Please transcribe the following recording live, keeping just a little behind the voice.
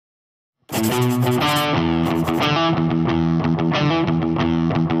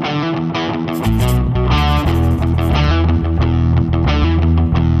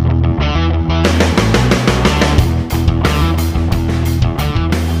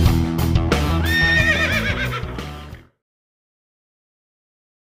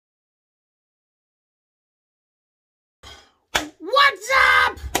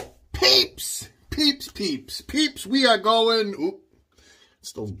Peeps, we are going, oop,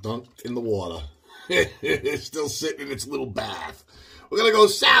 still dunked in the water. It's still sitting in its little bath. We're going to go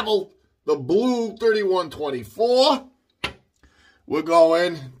Savile, the blue 3124. We're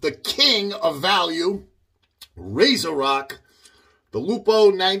going the king of value, RazoRock, the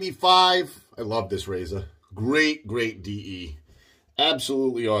Lupo 95. I love this razor. Great DE.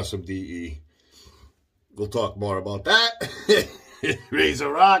 Absolutely awesome DE. We'll talk more about that.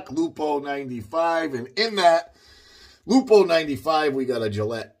 RazoRock, Lupo 95, and in that Lupo 95, we got a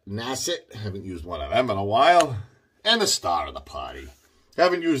Gillette Nacet. Haven't used one of them in a while. And the star of the party.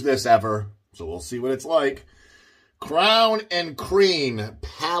 Haven't used this ever, so we'll see what it's like. Crowne and Crane,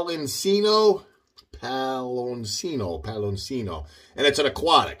 Palloncino. And it's an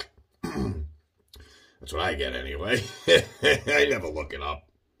aquatic. That's what I get anyway. I never look it up.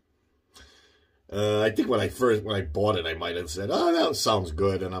 I think when I bought it, I might have said, "Oh, that sounds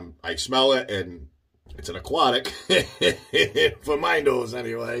good," and I smell it, and it's an aquatic for my nose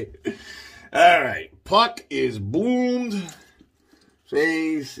anyway. All right, puck is bloomed,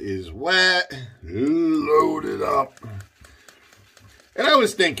 face is wet, loaded up, and I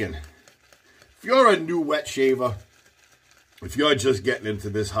was thinking, if you're a new wet shaver, if you're just getting into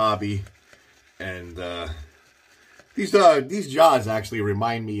this hobby, and these jars actually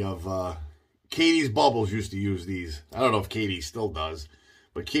remind me of. Katie's Bubbles used to use these. I don't know if Katie still does,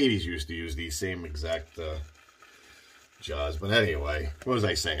 but Katie's used to use these same exact jars. But anyway, what was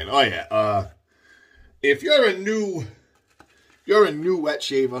I saying? Oh yeah, if you're a new wet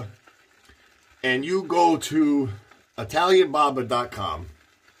shaver and you go to ItalianBarber.com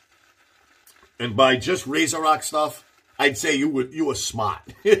and buy just RazoRock stuff, I'd say you were smart.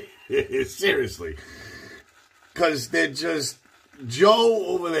 Seriously, because they're just. Joe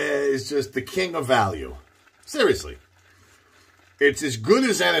over there is just the king of value. Seriously. It's as good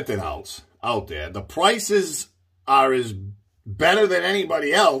as anything else out there. The prices are as better than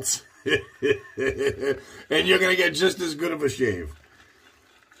anybody else. And you're going to get just as good of a shave.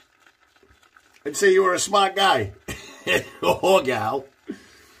 I'd say you were a smart guy. Or gal.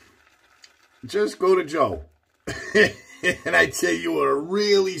 Just go to Joe. And I'd say you were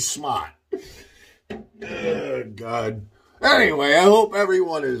really smart. Oh, God. Anyway, I hope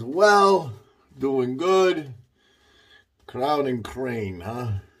everyone is well, doing good. Crowne and Crane,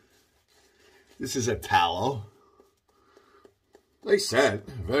 huh? This is a tallow. Nice scent.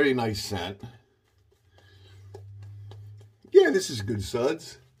 Very nice scent. Yeah, this is good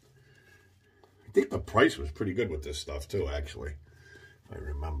suds. I think the price was pretty good with this stuff, too, actually. If I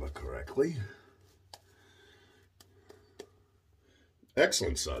remember correctly.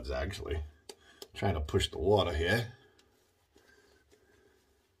 Excellent suds, actually. Trying to push the water here.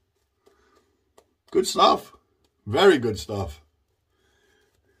 Good stuff. Very good stuff.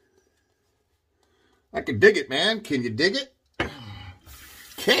 I can dig it, man. Can you dig it?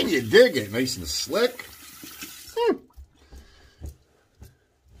 Can you dig it? Nice and slick. I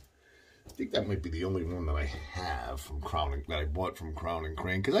think that might be the only one that I have from Crowne, that I bought from Crowne and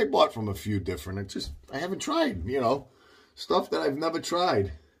Crane. Because I bought from a few different. I haven't tried, you know. Stuff that I've never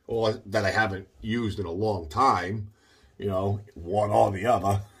tried. Or that I haven't used in a long time. You know, one or the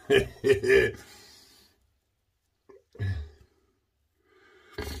other.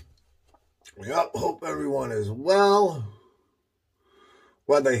 Yep, hope everyone is well.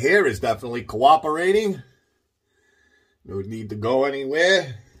 Weather here is definitely cooperating. No need to go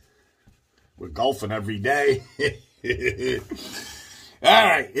anywhere. We're golfing every day. All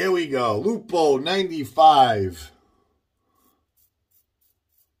right, here we go. Lupo 95.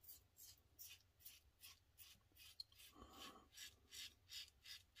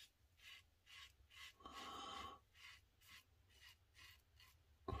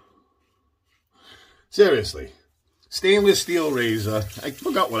 Seriously, stainless steel razor. I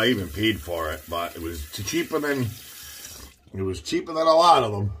forgot what I even paid for it, but it was cheaper than a lot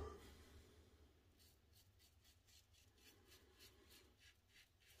of them.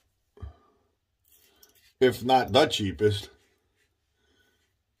 If not the cheapest.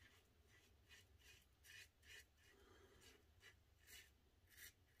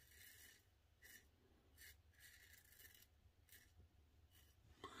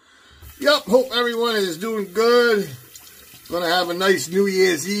 Yep, hope everyone is doing good. Gonna have a nice New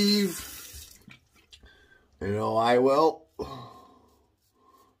Year's Eve. You know I will.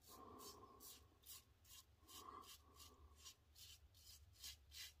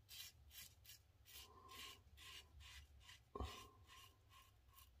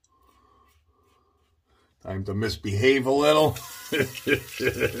 Time to misbehave a little.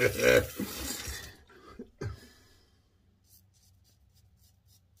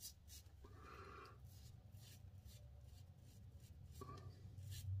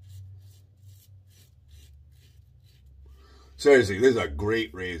 Seriously, this is a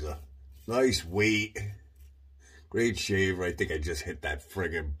great razor. Nice weight. Great shave. I think I just hit that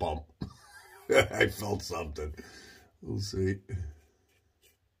friggin' bump. I felt something. We'll see.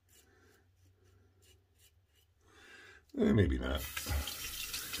 Maybe not.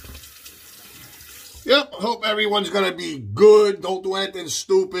 Yep, hope everyone's going to be good. Don't do anything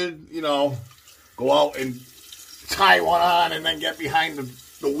stupid. You know, go out and tie one on and then get behind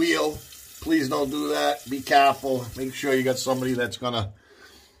the wheel. Please don't do that. Be careful. Make sure you got somebody that's going to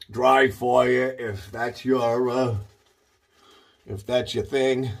drive for you if that's your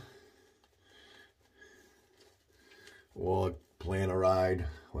thing. Or plan a ride,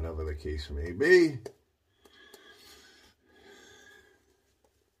 whatever the case may be.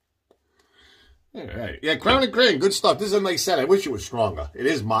 All right. Yeah, Crowne and Crane, good stuff. This is a nice set. I wish it was stronger. It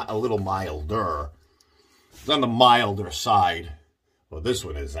is a little milder. It's on the milder side. Well, this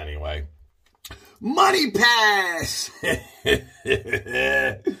one is anyway. Money Pass!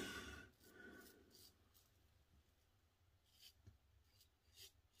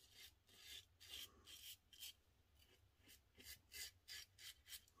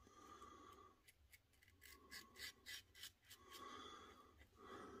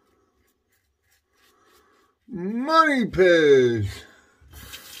 Money Pass!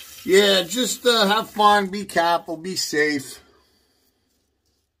 Yeah, just have fun, be careful, be safe.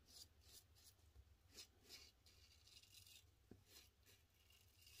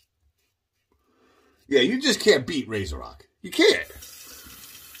 Yeah, you just can't beat RazoRock. You can't.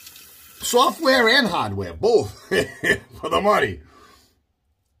 Software and hardware, both, for the money.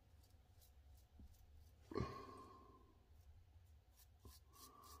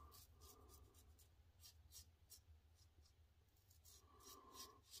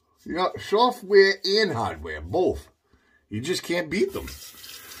 You got software and hardware, both. You just can't beat them.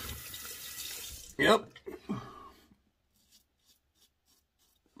 Yep.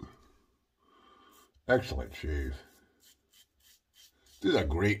 Excellent shave. This is a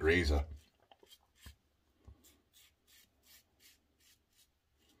great razor.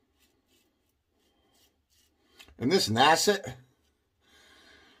 And this Nacet, I'm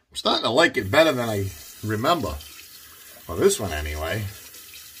starting to like it better than I remember. Well, this one anyway.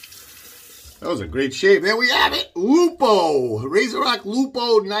 That was a great shave. There we have it. Lupo. RazoRock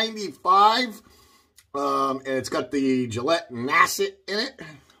Lupo 95. And it's got the Gillette Nacet in it.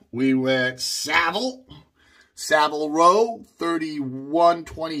 We went Savile Row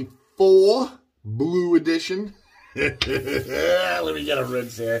 3124 Blue Edition. Let me get a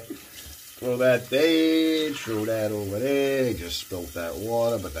rinse here. Throw that there, throw that over there. Just spilt that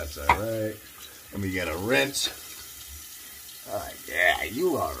water, but that's all right. Let me get a rinse. All right, yeah,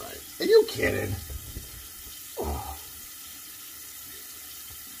 you all right. Are you kidding? Oh.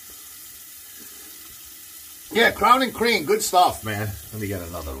 Yeah, Crowne and Crane, good stuff, man. Let me get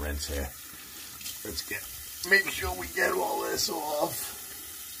another rinse here. Make sure we get all this off.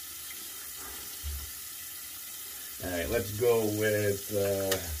 All right, let's go with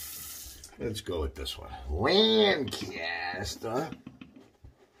this one. Lancaster.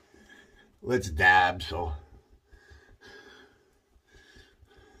 Let's dab, so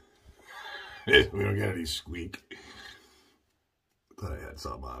we don't get any squeak. Thought I had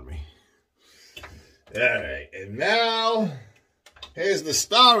something on me. All right, and now, here's the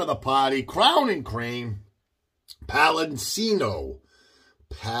star of the party, Crowne and Crane, Palloncino.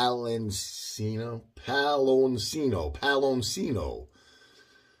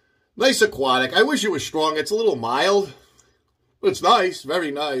 Nice aquatic. I wish it was strong. It's a little mild, but it's nice,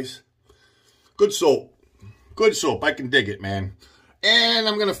 very nice. Good soap. Good soap. I can dig it, man. And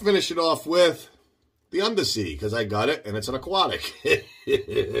I'm going to finish it off with the Undersea, because I got it, and it's an aquatic.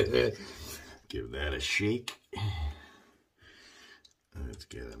 Give that a shake. Let's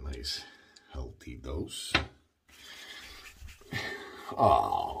get a nice, healthy dose.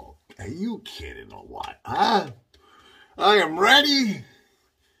 Oh, are you kidding or what? Huh? I am ready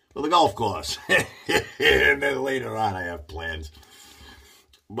for the golf course. And then later on, I have plans.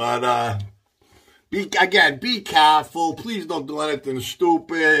 But, be careful. Please don't do anything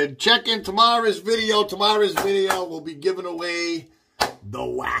stupid. Check in tomorrow's video. Tomorrow's video will be giving away the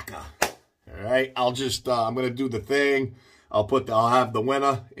whacker. All All right, I'll just, I'm going to do the thing. I'll have the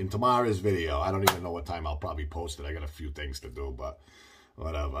winner in tomorrow's video. I don't even know what time I'll probably post it. I got a few things to do, but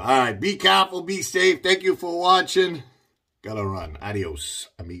whatever. All right, be careful, be safe. Thank you for watching. Gotta run. Adios,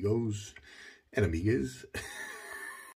 amigos and amigas.